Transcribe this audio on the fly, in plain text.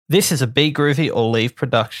This is a Be Groovy or Leave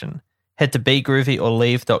production. Head to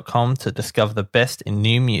begroovyorleave.com to discover the best in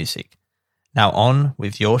new music. Now on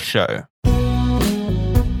with your show.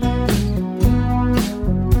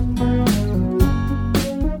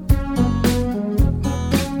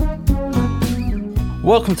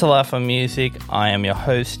 Welcome to Life on Music. I am your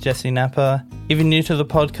host, Jesse Napa. If you're new to the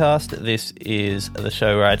podcast, this is the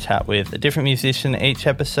show where I chat with a different musician each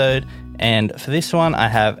episode. And for this one, I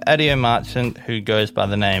have Adio Marchant, who goes by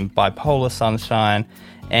the name Bipolar Sunshine.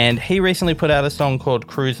 And he recently put out a song called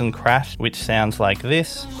Cruise and Crash, which sounds like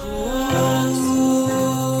this. Cruise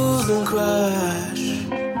and crash.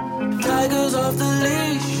 Tigers off the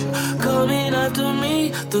leash, coming after me.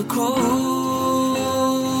 The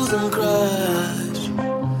cruise and crash.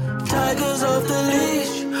 Tigers off the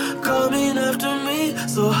leash, coming after me.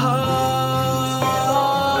 So hard.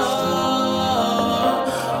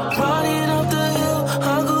 Running up the hill,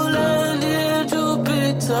 I go land in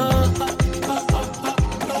Jupiter.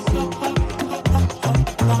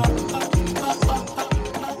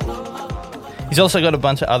 He's also got a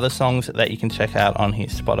bunch of other songs that you can check out on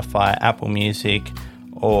his Spotify, Apple Music,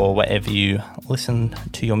 or wherever you listen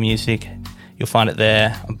to your music. You'll find it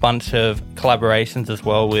there. A bunch of collaborations as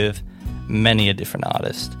well with many a different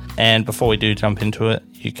artist. And before we do jump into it,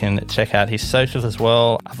 you can check out his socials as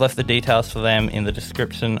well. I've left the details for them in the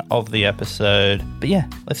description of the episode. But yeah,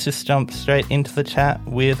 let's just jump straight into the chat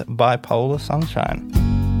with Bipolar Sunshine.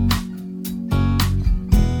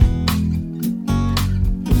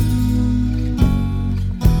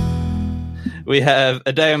 We have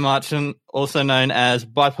Adio Marchant, also known as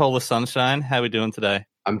Bipolar Sunshine. How are we doing today?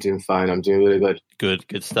 I'm doing fine. I'm doing really good.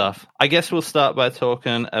 Good stuff. I guess we'll start by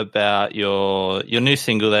talking about your new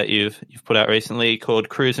single that you've put out recently called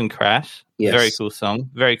Cruise and Crash. Yes. Very cool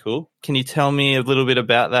song. Very cool. Can you tell me a little bit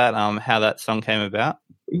about that? How that song came about?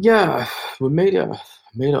 Yeah, we made it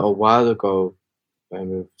a while ago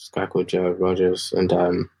with this guy called Jared Rogers, and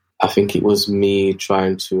I think it was me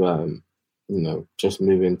trying to just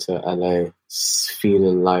move into LA,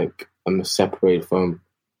 feeling like I'm separated from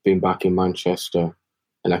being back in Manchester.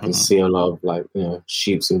 And I can see a lot of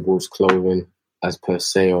sheep's and wolves clothing as per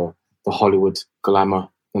se, or the Hollywood glamour.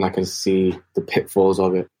 And I can see the pitfalls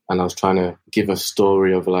of it. And I was trying to give a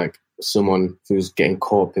story of like someone who's getting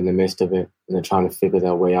caught up in the midst of it and they're trying to figure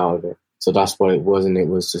their way out of it. So that's what it was. And it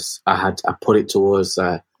was just, I put it towards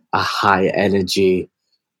a high energy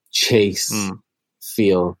chase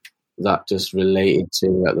feel that just related to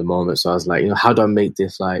me at the moment. So I was like, how do I make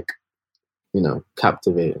this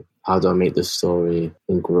captivating? How do I make the story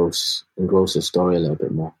engross the story a little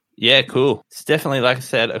bit more? Yeah, cool. It's definitely, like I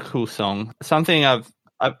said, a cool song. Something I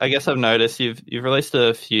guess I've noticed, you've released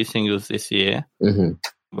a few singles this year. Mm-hmm.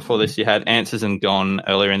 Before this, you had Answers and Gone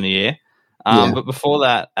earlier in the year. But before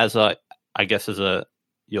that, as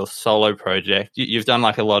your solo project, you've done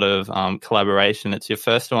like a lot of collaboration. It's your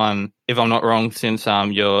first one, if I'm not wrong, since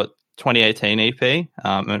your 2018 EP,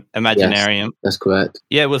 Imaginarium. Yes, that's correct.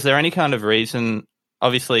 Yeah, was there any kind of reason?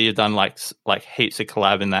 Obviously, you've done like heaps of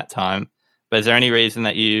collab in that time, but is there any reason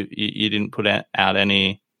that you didn't put out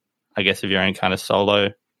any, I guess, of your own kind of solo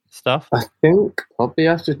stuff? I think probably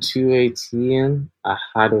after 2018, I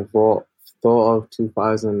had a thought of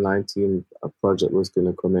 2019 a project was going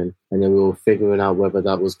to come in, and then we were figuring out whether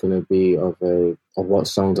that was going to be of what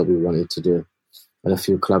songs that we wanted to do. And a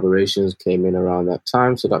few collaborations came in around that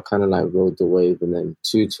time, so that kind of like rode the wave. And then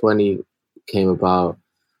 2020 came about,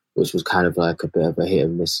 which was kind of like a bit of a hit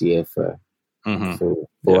and miss year for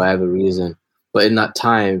whatever reason. But in that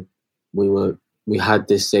time, we had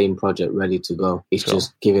this same project ready to go. It's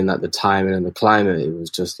just given that the timing and the climate, it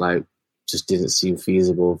was just didn't seem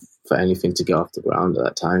feasible for anything to get off the ground at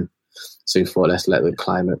that time. So we thought, let's let the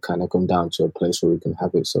climate kind of come down to a place where we can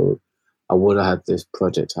have it. So I would have had this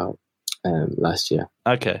project out last year.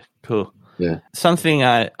 Okay, cool. Yeah. Something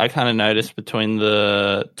I kind of noticed between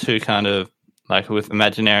the two kind of, like with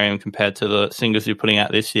Imaginarium compared to the singles you're putting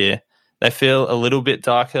out this year, they feel a little bit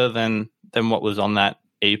darker than what was on that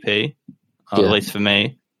EP, at least for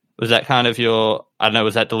me. Was that kind of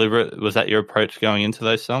was that deliberate? Was that your approach going into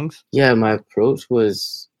those songs? Yeah, my approach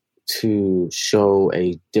was to show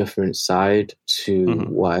a different side to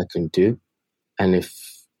what I can do. And if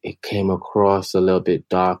it came across a little bit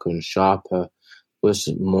darker and sharper, it was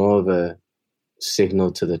more of a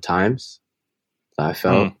signal to the times that I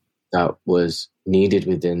felt that was needed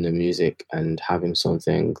within the music, and having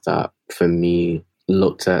something that for me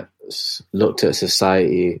looked at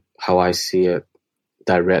society how I see it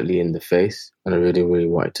directly in the face. And I really, really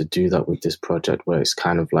wanted to do that with this project, where it's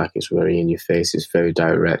kind of like it's very in your face, it's very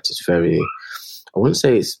direct, it's very, I wouldn't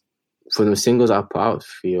say it's, from the singles I put out,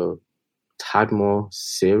 feel tad more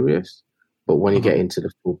serious. But when you get into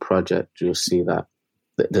the full project, you'll see that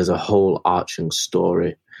there's a whole arching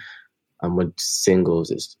story. And with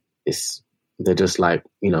singles, they're just like,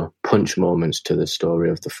 punch moments to the story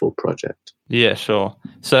of the full project. Yeah, sure.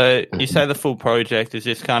 So you say the full project, is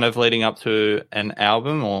this kind of leading up to an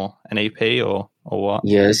album or an EP or what?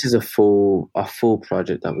 Yeah, this is a full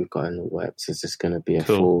project that we've got in the works. It's just going to be a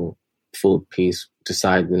full piece,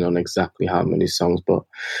 deciding on exactly how many songs, but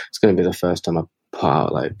it's going to be the first time I put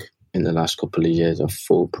out, like, in the last couple of years, a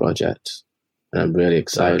full project. And I'm really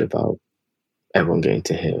excited about everyone getting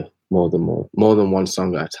to hear more than one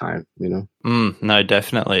song at a time, No,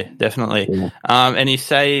 definitely. Yeah. And you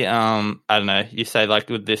say, I don't know, you say like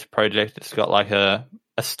with this project, it's got like a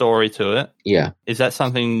story to it. Yeah. Is that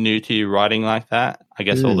something new to you, writing like that? I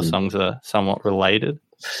guess all the songs are somewhat related.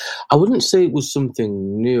 I wouldn't say it was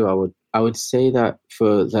something new. I would say that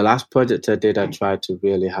for the last project I did, I tried to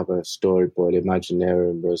really have a storyboard.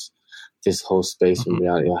 Imaginarium was this whole space and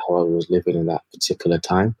reality of how I was living in that particular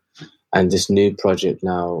time. And this new project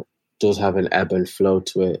now does have an ebb and flow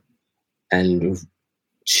to it. And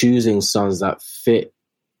choosing songs that fit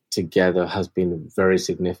together has been very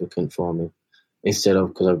significant for me. Instead of,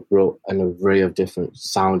 because I wrote an array of different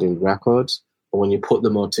sounding records, but when you put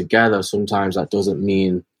them all together, sometimes that doesn't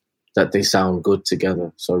mean that they sound good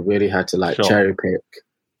together. So I really had to cherry pick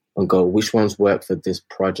and go, which ones work for this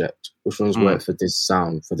project? Which ones work for this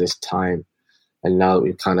sound, for this time? And now that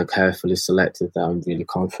we've kind of carefully selected that, I'm really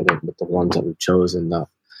confident with the ones that we've chosen, that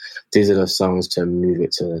these are the songs to move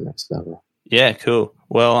it to the next level. Yeah, cool.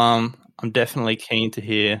 Well, I'm definitely keen to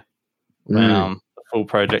hear when the full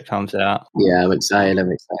project comes out. Yeah, I'm excited.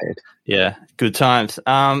 Yeah, good times.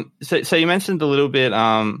 So you mentioned a little bit,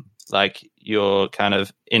 like you're kind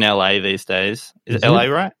of in LA these days. Is it LA,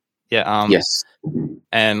 right? Yeah. Yes.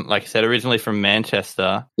 And like I said, originally from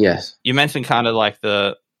Manchester. Yes. You mentioned kind of like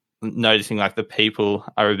noticing like the people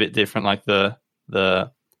are a bit different, like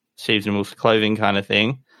the sheaves and wolves clothing kind of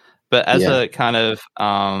thing. But as a kind of,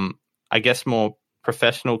 I guess, more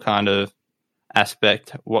professional kind of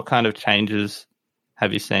aspect, what kind of changes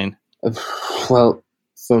have you seen? Well,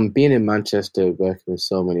 from being in Manchester, working with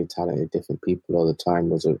so many talented different people all the time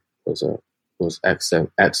was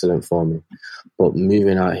excellent for me. But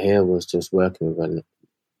moving out here was just working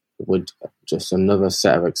with just another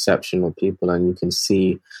set of exceptional people, and you can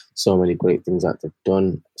see so many great things that they've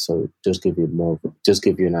done. So just give you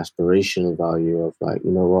an aspirational value of like,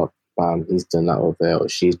 you know what, bam, he's done that over there, or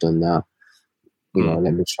she's done that.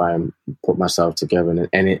 Let me try and put myself together.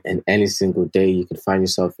 And any single day, you could find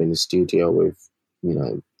yourself in the studio with,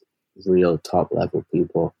 real top level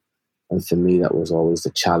people. And for me, that was always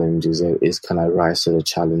the challenge: is can I rise to the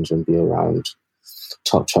challenge and be around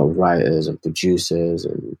top writers and producers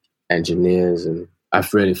and engineers? And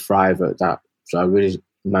I've really thrived at that. So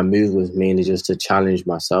my move was mainly just to challenge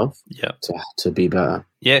myself. Yeah. To be better.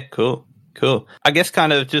 Yeah, cool. I guess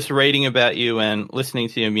kind of just reading about you and listening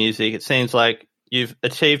to your music, it seems like you've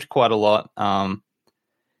achieved quite a lot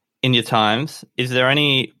in your times. Is there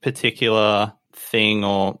any particular thing,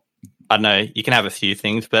 or I don't know, you can have a few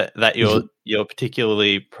things, but that you're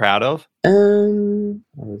particularly proud of? I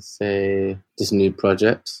would say this new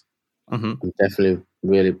project. I'm definitely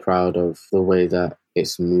really proud of the way that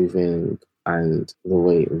it's moving and the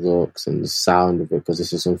way it looks and the sound of it, because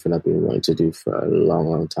this is something I've been wanting to do for a long,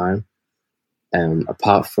 long time. And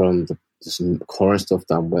apart from this current stuff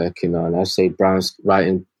that I'm working on, I'd say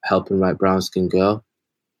helping write Brown Skin Girl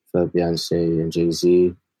for Beyonce and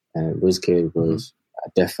Jay-Z and Wizkid was a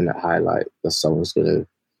definite highlight. The song's going to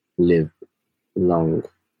live long.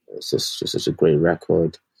 It's just such a great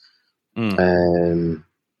record.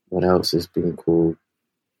 What else has been cool?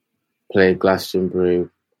 Played Glastonbury.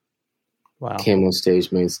 Wow. Came on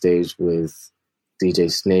stage, main stage with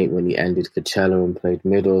DJ Snake when he ended Coachella and played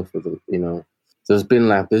middle for the, There's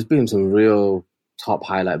been some real top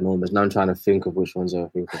highlight moments. Now I'm trying to think of which ones I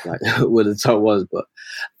think of, like where the top was, but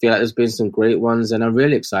I feel like there's been some great ones, and I'm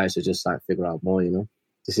really excited to just like figure out more.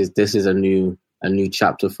 This is a new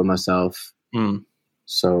chapter for myself.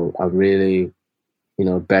 So I really,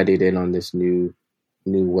 bedded in on this new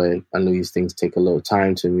way. I know these things take a little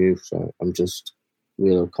time to move, so I'm just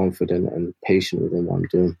real confident and patient within what I'm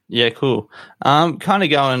doing. Yeah, cool. Kind of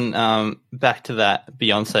going back to that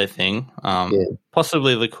Beyonce thing,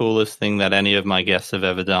 possibly the coolest thing that any of my guests have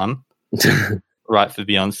ever done, right, for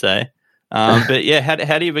Beyonce. But yeah,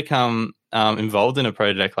 how do you become involved in a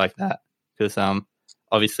project like that? Because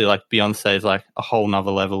obviously, like, Beyonce is like a whole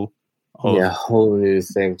nother level. A whole new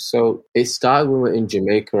thing. So it started when we were in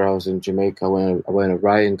Jamaica. I was in Jamaica. I went a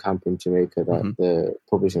writing camp in Jamaica that the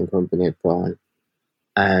publishing company had put on.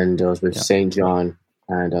 and I was with St. John,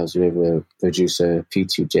 and I was with a producer,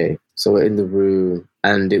 P2J. So we're in the room,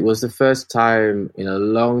 and it was the first time in a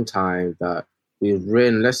long time that we've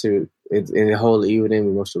written, let's say, in the whole evening,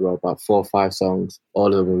 we must have wrote about 4 or 5 songs. All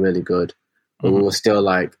of them were really good. But we were still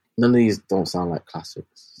like, none of these don't sound like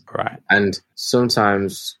classics. Right. And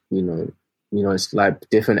sometimes, it's like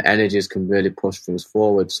different energies can really push things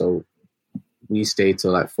forward. So we stayed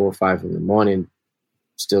till like 4 or 5 in the morning,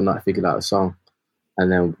 still not figured out a song.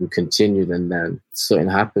 And then we continued, and then something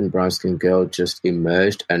happened. Brown Skin Girl just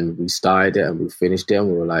emerged, and we started it and we finished it.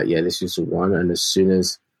 And we were like, yeah, this is the one. And as soon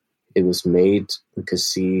as it was made, we could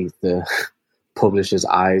see the publisher's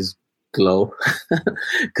eyes glow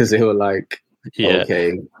because they were like,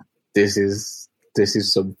 okay, this is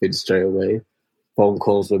something straight away. Phone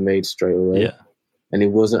calls were made straight away. Yeah. And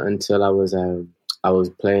it wasn't until I was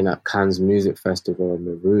playing at Cannes Music Festival on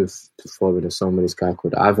the roof performing a song with this guy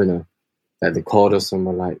called Avenue that they called us and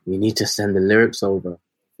were like, you need to send the lyrics over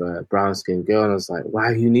for Brown Skin Girl. And I was like,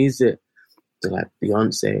 why, who needs it? They're like,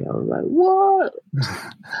 Beyonce. I was like, what?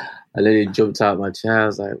 I literally jumped out of my chair. I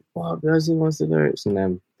was like, wow, Beyonce wants the lyrics. And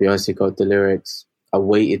then Beyonce got the lyrics. I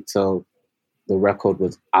waited till the record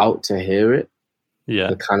was out to hear it. Yeah.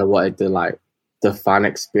 I kind of wanted the fan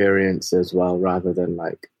experience as well, rather than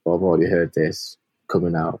like, oh, I've already heard this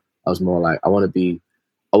coming out. I was more like, I want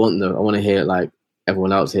to hear it like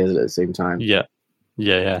everyone else hears it at the same time. Yeah,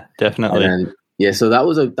 definitely. And then, so that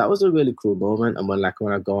was a really cool moment. And when I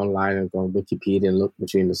go online and go on Wikipedia and look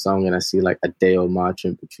between the song and I see like a Deo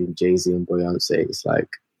marching between Jay-Z and Beyonce, it's like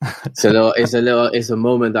it's a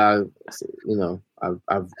moment that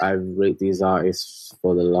I've rated these artists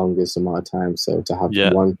for the longest amount of time. So to have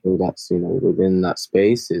one thing that's within that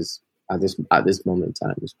space is at this moment in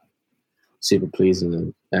time is super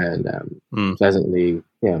pleasing and pleasantly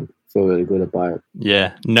feel really good about it.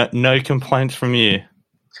 Yeah, no complaints from you.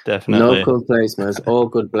 Definitely. No complaints, man. It's all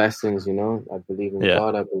good blessings, I believe in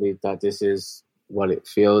God. I believe that this is what it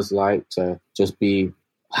feels like to just be.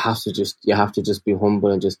 You have to just be humble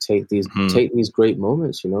and just take these great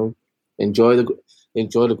moments. Enjoy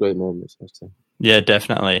the great moments. Yeah,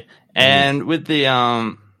 definitely. And with the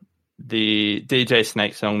DJ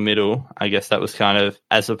Snake song "Middle," I guess that was kind of,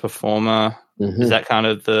 as a performer, is that kind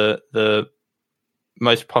of the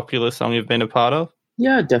most popular song you've been a part of?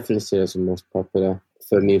 Yeah, I'd definitely say that's the most popular.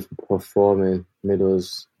 For me, for performing,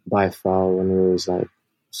 Middle's by far one of those like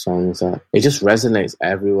songs that it just resonates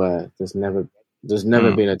everywhere. There's never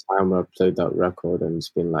been a time where I've played that record and it's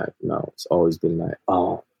been like, no, it's always been like,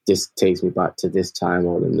 oh, this takes me back to this time,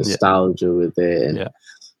 or the nostalgia with it, and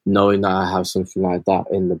knowing that I have something like that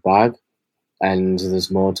in the bag and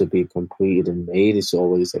there's more to be completed and made. It's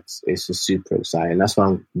just super exciting. That's why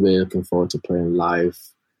I'm really looking forward to playing live,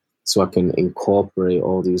 so I can incorporate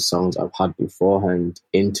all these songs I've had beforehand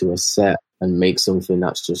into a set and make something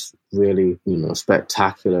that's just really,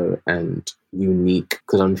 spectacular and unique.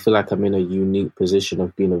 Because I feel like I'm in a unique position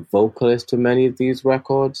of being a vocalist to many of these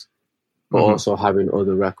records, but also having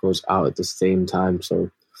other records out at the same time.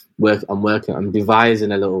 So I'm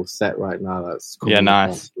devising a little set right now that's coming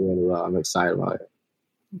nice. Really well. I'm excited about it.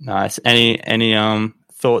 Nice. Any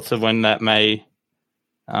thoughts of when that may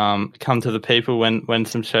come to the people, when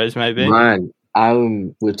some shows may be? Man,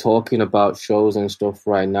 we're talking about shows and stuff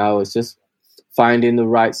right now. It's just finding the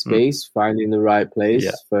right space, finding the right place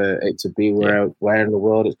for it to be where in the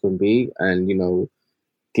world it can be. And,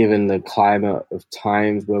 given the climate of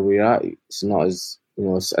times where we are, it's not as,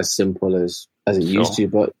 as simple as it used to.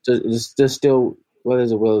 But there's still, where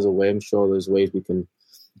there's a will, there's a way. I'm sure there's ways we can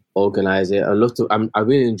organize it. I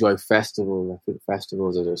really enjoy festivals. I think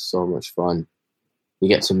festivals are just so much fun. You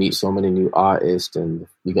get to meet so many new artists, and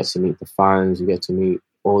you get to meet the fans. You get to meet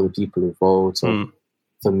all the people involved. So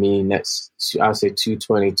for me, I'll say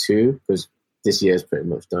 2022, because this year is pretty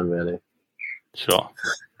much done, really. Sure.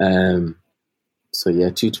 So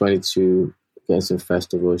 2022, getting some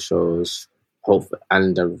festival shows.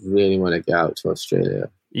 And I really want to get out to Australia.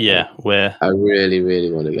 Yeah, where? I really,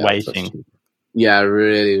 really want to get waiting. out to Australia. Yeah, I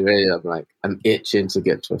really, really. I'm itching to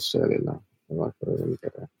get to Australia now.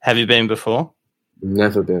 Get there. Have you been before?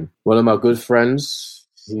 Never been. One of my good friends,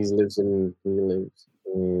 he lives in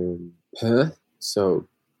Perth, so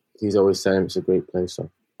he's always saying it's a great place.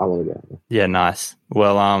 So I want to get there. Yeah, nice.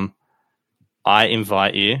 Well, I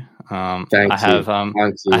invite you. Thank you.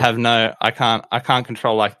 I have no. I can't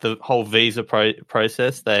control like the whole visa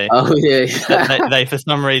process. They they for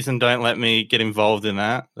some reason don't let me get involved in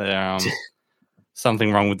that. They're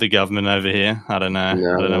something wrong with the government over here. I don't know. I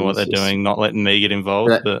don't know what they're doing, not letting me get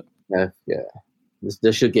involved. But yeah.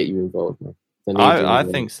 They should get you involved, man. I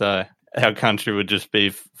think so. our country would just be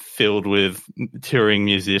filled with touring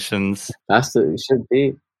musicians. It should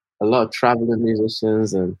be a lot of traveling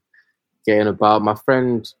musicians and getting about. My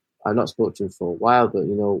friend, I've not spoken to him for a while, but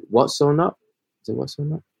you know, What's So Not? Is it What's So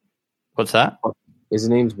Not? What's that? His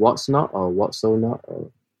name's What's Not or What's So Not?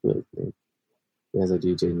 Or he has a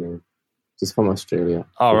DJ name. He's from Australia.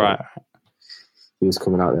 Oh, right. He was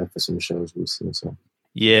coming out there for some shows recently. So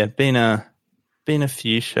yeah, been a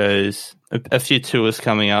few shows, a few tours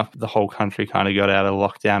coming up. The whole country kind of got out of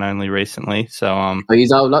lockdown only recently. So oh,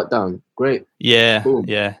 he's out of lockdown. Great. Yeah, Boom.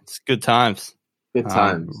 yeah, it's good times. Good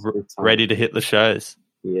times. Good times. Ready to hit the shows.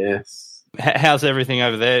 Yes. How's everything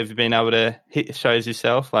over there? Have you been able to hit shows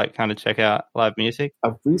yourself, like kind of check out live music?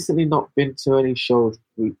 I've recently not been to any shows,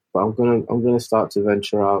 but I'm gonna start to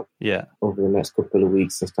venture out. Yeah. Over the next couple of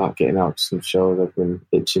weeks and start getting out to some shows. I've been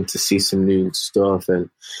itching to see some new stuff, and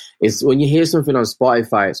it's when you hear something on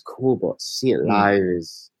Spotify, it's cool, but to see it live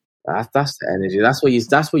that's the energy. That's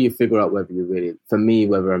where you figure out whether you really, for me,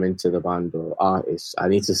 whether I'm into the band or artist. I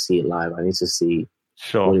need to see it live. I need to see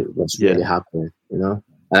what's really happening, you know.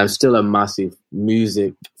 And I'm still a massive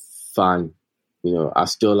music fan. You know, I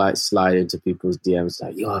still like slide into people's DMs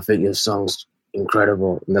like, yo, I think your song's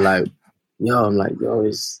incredible. And they're like, yo, I'm like, yo,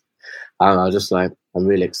 I don't know, just like, I'm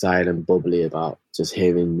really excited and bubbly about just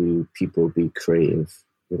hearing new people be creative.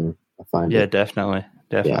 You know, I find it. Definitely.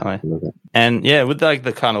 Yeah, and yeah, with like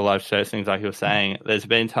the kind of live show things, like you were saying, there's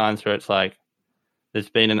been times where it's like, there's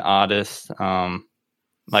been an artist,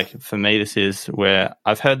 like for me, this is where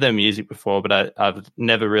I've heard their music before, but I've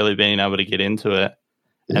never really been able to get into it.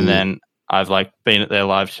 Mm-hmm. And then I've like been at their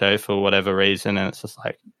live show for whatever reason, and it's just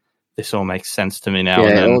like, this all makes sense to me now.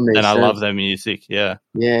 Yeah, and then I love their music. Yeah.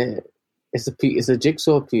 Yeah. It's a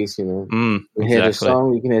jigsaw piece, you know. You can hear the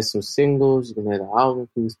song, you can hear some singles, you can hear the album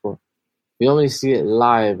piece, but you only see it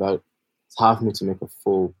live. It's hard for me to make a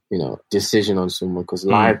full, you know, decision on someone, because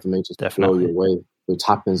live may just blow you away, which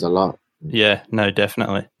happens a lot. Yeah, no,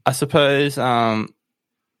 definitely. I suppose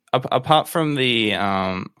apart from the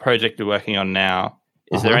project you're working on now,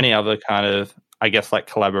 is there any other kind of, I guess, like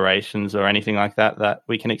collaborations or anything like that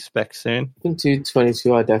we can expect soon? In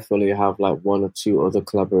 2022, I definitely have like one or two other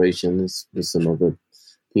collaborations with some other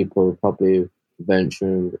people, probably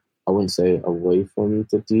venturing, I wouldn't say away from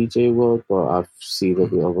the DJ world, but I see there'll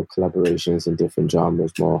be other collaborations in different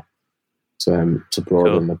genres more to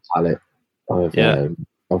broaden the palette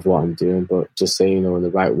of what I'm doing. But just saying, you know, when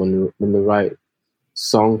the right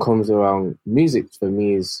song comes around, music for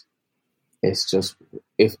me it's just,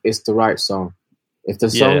 if it's the right song. If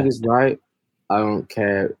the song is right, I don't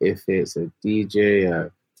care if it's a DJ,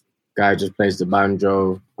 a guy just plays the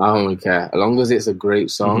banjo. I don't really care. As long as it's a great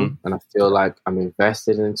song and I feel like I'm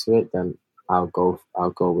invested into it, then I'll go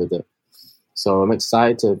with it. So I'm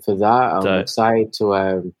excited for that. I'm excited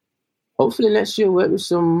to hopefully next year work with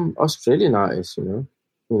some Australian artists. You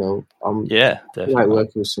know, definitely. Like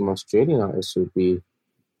working with some Australian artists would be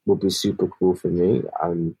super cool for me,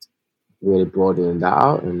 and really broadening that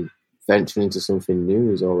out and venturing into something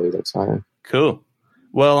new is always exciting. Cool.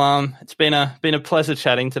 Well, it's been a pleasure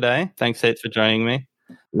chatting today. Thanks, Heath, for joining me.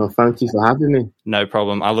 No, thank you for having me. No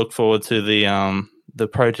problem. I look forward to the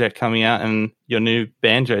project coming out and your new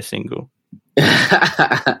banjo single.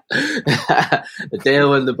 The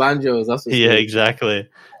Dale and the banjos. That's what's good. Exactly.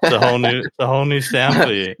 It's a whole new sound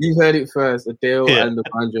for you. You heard it first. The Dale and the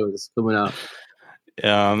banjos is coming out.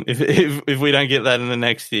 If we don't get that in the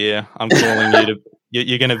next year, I'm calling you to.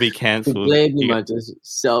 You're going to be cancelled. Blame me, man. Just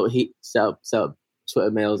sell Twitter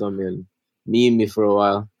mails on me and meme me for a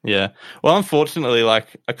while. Yeah. Well, unfortunately, like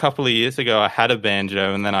a couple of years ago, I had a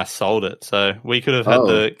banjo and then I sold it. So we could have had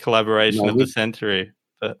the collaboration of the century,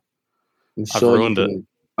 but I've ruined it.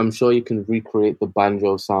 I'm sure you can recreate the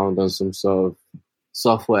banjo sound on some sort of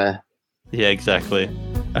software. Yeah, exactly.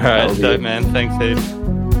 All right, dope, man. Thanks, Heath.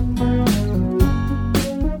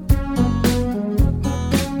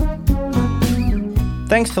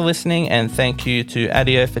 Thanks for listening, and thank you to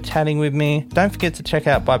Adio for chatting with me. Don't forget to check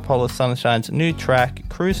out Bipolar Sunshine's new track,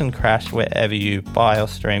 Cruise and Crash, wherever you buy or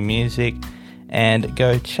stream music. And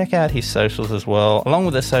go check out his socials as well, along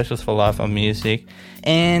with the socials for Life on Music.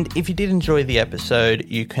 And if you did enjoy the episode,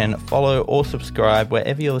 you can follow or subscribe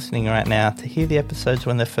wherever you're listening right now to hear the episodes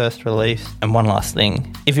when they're first released. And one last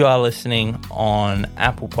thing, if you are listening on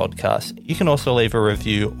Apple Podcasts, you can also leave a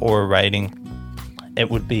review or a rating. It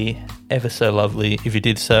would be ever so lovely if you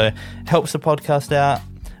did so. It helps the podcast out.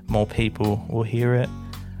 More people will hear it,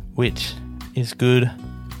 which is good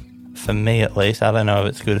for me at least. I don't know if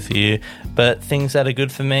it's good for you, but things that are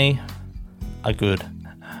good for me are good.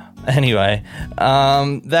 Anyway,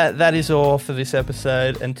 that is all for this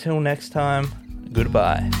episode. Until next time,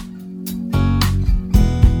 goodbye.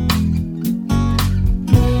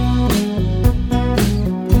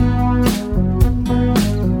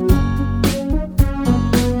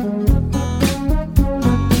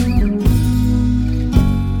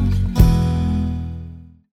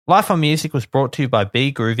 Life on Music was brought to you by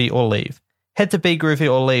Be Groovy or Leave. Head to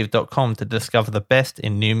begroovyorleave.com to discover the best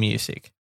in new music.